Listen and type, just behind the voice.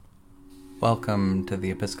Welcome to the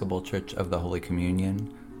Episcopal Church of the Holy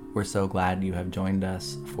Communion. We're so glad you have joined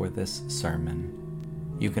us for this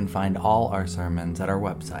sermon. You can find all our sermons at our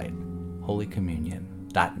website,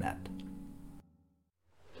 holycommunion.net.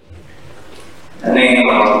 In the name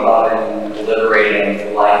of loving,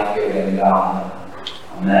 liberating, life-giving God.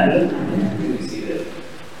 Amen. Please be seated.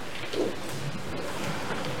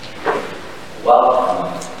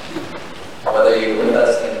 Welcome. Whether you're with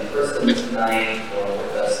us in person tonight or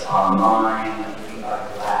with us online, we are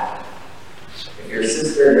glad. If your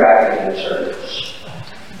sister dragged you to church,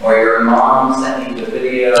 or your mom sent you the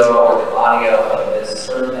video or the audio of this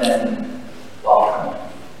sermon, welcome.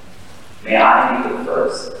 May I be the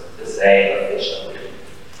first to say officially,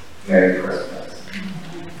 Merry Christmas.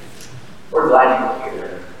 We're glad you're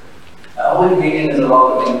here. Holy Communion is a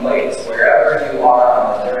welcoming place wherever you are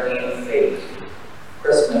on the journey of faith.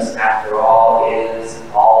 Christmas, after all, is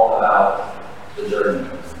all about the journey.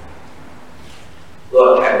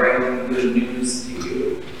 Look, I bring good news to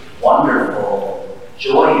you. Wonderful,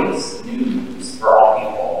 joyous news for all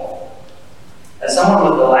people. As someone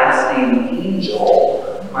with the last name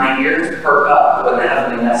Angel, my ears perk up when the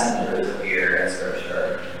heavenly messengers appear in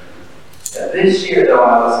Scripture. This year, though,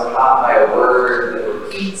 I was caught by a word that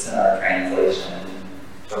repeats in our translation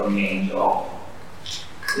from the angel.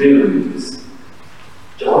 News.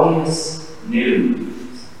 Joyous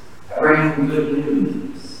news. I bring good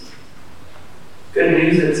news. Good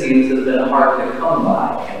news, it seems, has been hard to come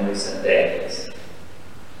by in recent days.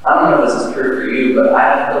 I don't know if this is true for you, but I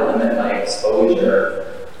have to limit my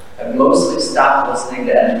exposure. I've mostly stopped listening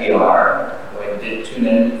to NPR, though I did tune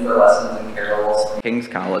in for lessons and carols from King's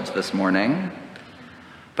College this morning.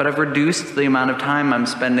 But I've reduced the amount of time I'm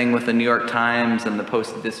spending with the New York Times and the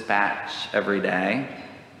Post-Dispatch every day.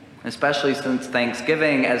 Especially since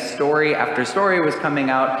Thanksgiving, as story after story was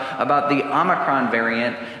coming out about the Omicron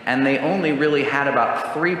variant, and they only really had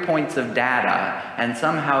about 3 points of data, and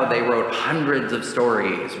somehow they wrote hundreds of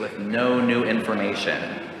stories with no new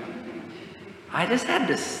information. I just had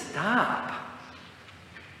to stop.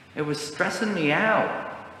 It was stressing me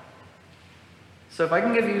out. So if I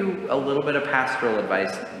can give you a little bit of pastoral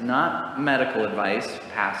advice, not medical advice,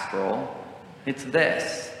 pastoral, it's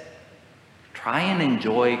this. Try and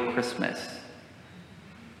enjoy Christmas.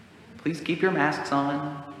 Please keep your masks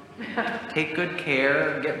on. Take good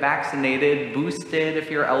care. Get vaccinated. Boosted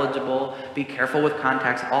if you're eligible. Be careful with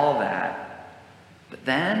contacts, all that. But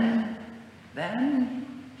then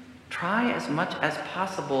try as much as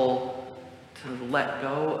possible to let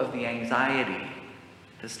go of the anxiety.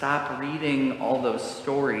 To stop reading all those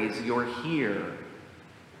stories. You're here.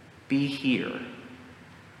 Be here.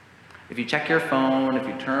 If you check your phone, if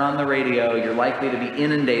you turn on the radio, you're likely to be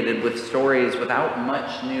inundated with stories without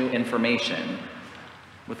much new information,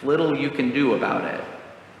 with little you can do about it.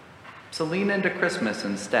 So lean into Christmas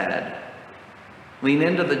instead. Lean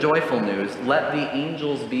into the joyful news. Let the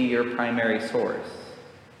angels be your primary source.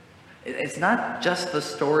 It's not just the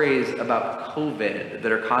stories about COVID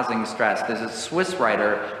that are causing stress. There's a Swiss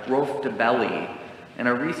writer, Rolf Dobelli, in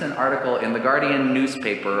a recent article in the Guardian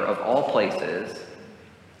newspaper, of all places.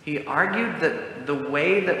 He argued that the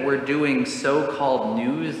way that we're doing so-called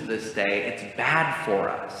news this day, it's bad for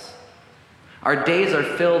us. Our days are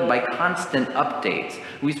filled by constant updates.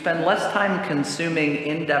 We spend less time consuming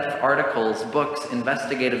in-depth articles, books,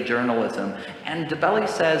 investigative journalism. And Dobelli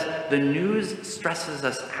says the news stresses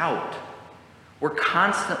us out. We're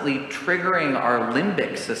constantly triggering our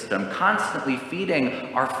limbic system, constantly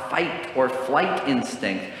feeding our fight or flight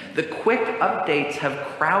instinct. The quick updates have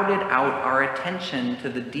crowded out our attention to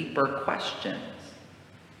the deeper questions.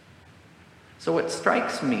 So what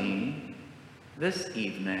strikes me this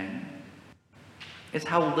evening is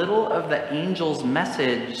how little of the angel's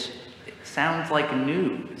message sounds like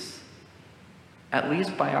news, at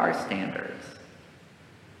least by our standards.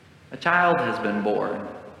 A child has been born.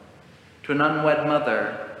 To an unwed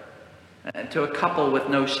mother, to a couple with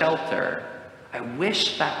no shelter. I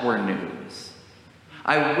wish that were news.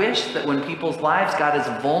 I wish that when people's lives got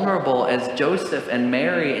as vulnerable as Joseph and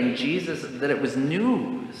Mary and Jesus, that it was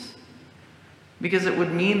news. Because it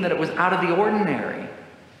would mean that it was out of the ordinary.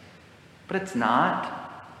 But it's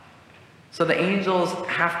not. So the angels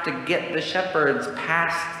have to get the shepherds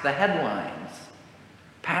past the headlines,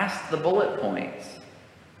 past the bullet points.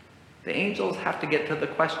 The angels have to get to the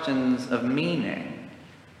questions of meaning.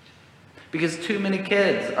 Because too many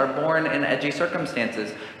kids are born in edgy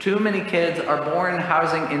circumstances. Too many kids are born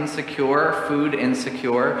housing insecure, food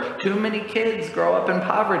insecure. Too many kids grow up in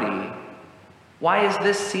poverty. Why is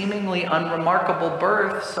this seemingly unremarkable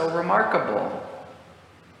birth so remarkable?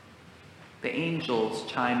 The angels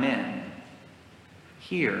chime in.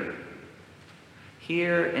 Hear,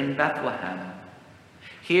 here in Bethlehem.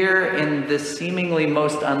 Here in this seemingly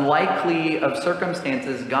most unlikely of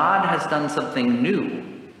circumstances, God has done something new.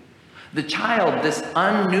 The child, this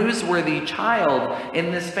unnewsworthy child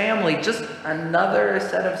in this family, just another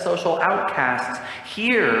set of social outcasts.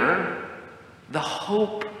 Here, the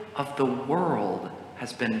hope of the world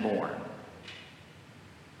has been born.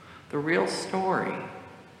 The real story,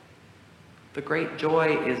 the great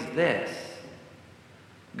joy is this: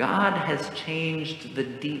 God has changed the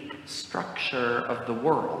deep structure of the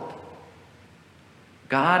world.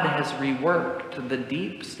 God has reworked the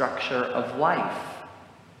deep structure of life.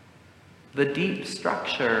 The deep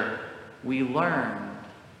structure, we learn,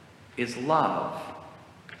 is love.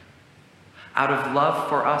 Out of love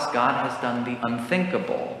for us, God has done the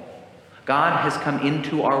unthinkable. God has come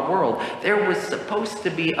into our world. There was supposed to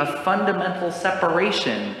be a fundamental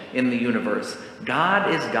separation in the universe.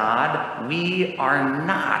 God is God. We are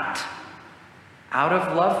not. Out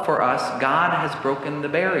of love for us, God has broken the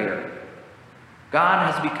barrier. God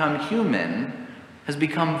has become human, has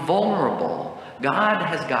become vulnerable. God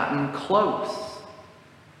has gotten close.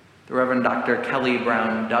 The Reverend Dr. Kelly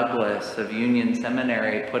Brown Douglas of Union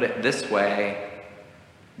Seminary put it this way: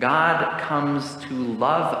 God comes to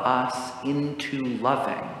love us into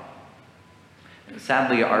loving. And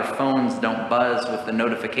sadly, our phones don't buzz with the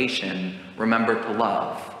notification, "Remember to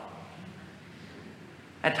love."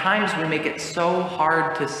 At times, we make it so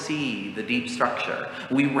hard to see the deep structure.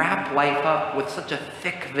 We wrap life up with such a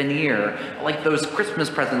thick veneer, like those Christmas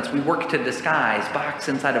presents we work to disguise, box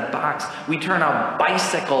inside a box. We turn a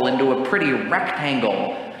bicycle into a pretty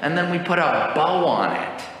rectangle, and then we put a bow on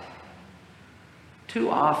it.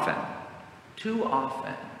 Too often,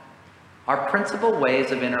 our principal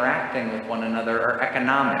ways of interacting with one another are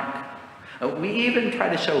economic. We even try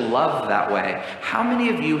to show love that way. How many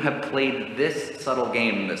of you have played this subtle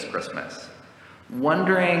game this Christmas?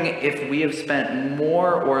 Wondering if we have spent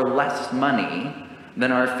more or less money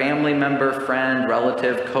than our family member, friend,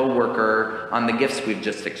 relative, co-worker on the gifts we've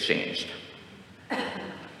just exchanged.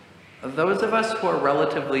 Those of us who are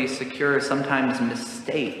relatively secure sometimes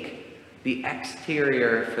mistake the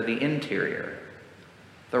exterior for the interior,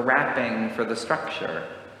 the wrapping for the structure.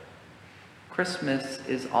 Christmas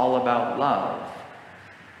is all about love.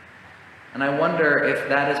 And I wonder if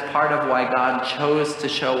that is part of why God chose to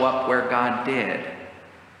show up where God did.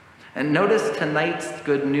 And notice tonight's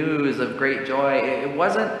good news of great joy, it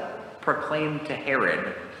wasn't proclaimed to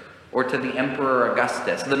Herod or to the Emperor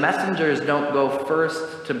Augustus. The messengers don't go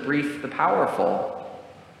first to brief the powerful.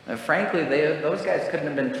 And frankly, those guys couldn't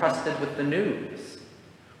have been trusted with the news.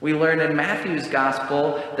 We learn in Matthew's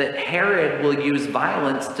gospel that Herod will use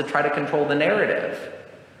violence to try to control the narrative.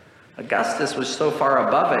 Augustus was so far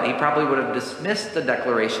above it, he probably would have dismissed the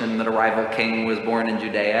declaration that a rival king was born in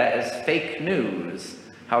Judea as fake news,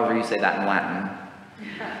 however you say that in Latin.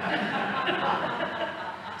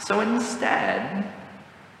 So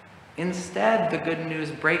instead, the good news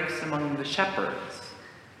breaks among the shepherds,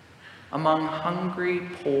 among hungry,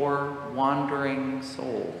 poor, wandering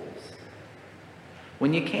souls.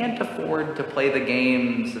 When you can't afford to play the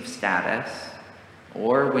games of status,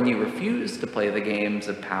 or when you refuse to play the games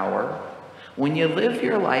of power, when you live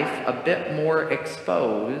your life a bit more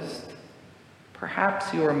exposed,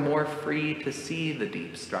 perhaps you are more free to see the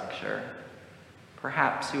deep structure.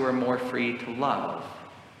 Perhaps you are more free to love.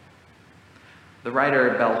 The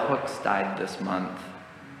writer Bell Hooks died this month,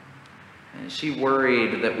 and she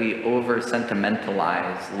worried that we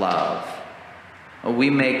over-sentimentalize love.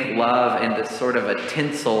 We make love into sort of a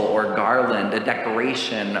tinsel or garland, a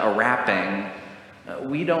decoration, a wrapping.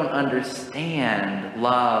 We don't understand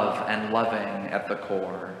love and loving at the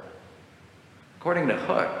core. According to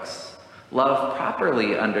Hooks, love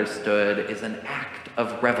properly understood is an act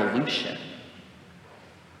of revolution.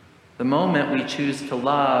 The moment we choose to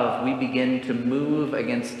love, we begin to move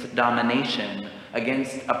against domination,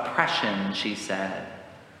 against oppression, she said.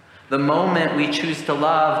 The moment we choose to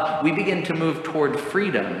love, we begin to move toward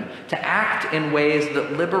freedom, to act in ways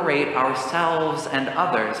that liberate ourselves and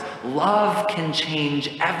others. Love can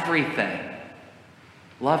change everything.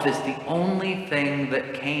 Love is the only thing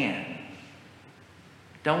that can.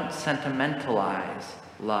 Don't sentimentalize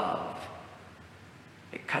love.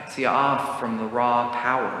 It cuts you off from the raw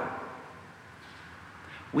power.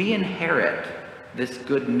 We inherit this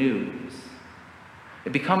good news.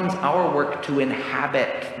 It becomes our work to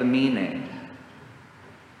inhabit the meaning.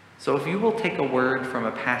 So if you will take a word from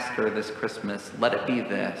a pastor this Christmas, let it be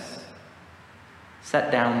this: set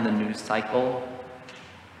down the news cycle,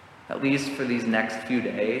 at least for these next few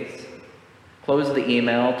days. Close the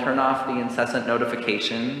email, turn off the incessant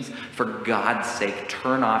notifications. For God's sake,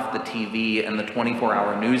 turn off the TV and the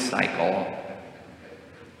 24-hour news cycle.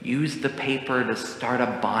 Use the paper to start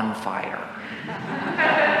a bonfire.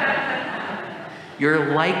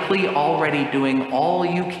 You're likely already doing all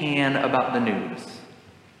you can about the news.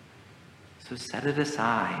 So set it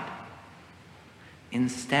aside.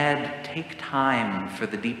 Instead, take time for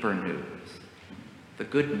the deeper news, the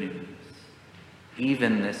good news.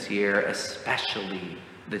 Even this year, especially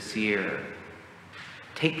this year.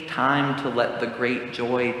 Take time to let the great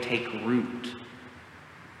joy take root.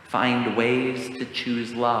 Find ways to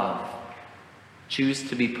choose love. Choose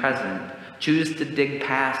to be present. Choose to dig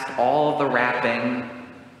past all the wrapping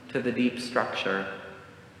to the deep structure.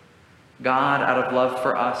 God, out of love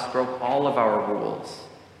for us, broke all of our rules.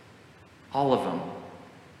 All of them.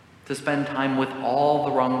 To spend time with all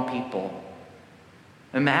the wrong people.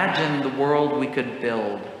 Imagine the world we could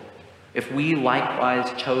build if we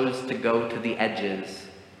likewise chose to go to the edges,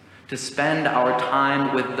 to spend our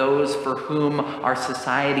time with those for whom our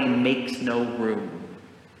society makes no room.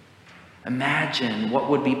 Imagine what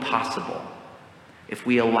would be possible if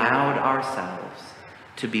we allowed ourselves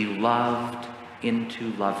to be loved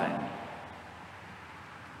into loving.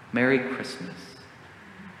 Merry Christmas.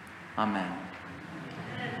 Amen.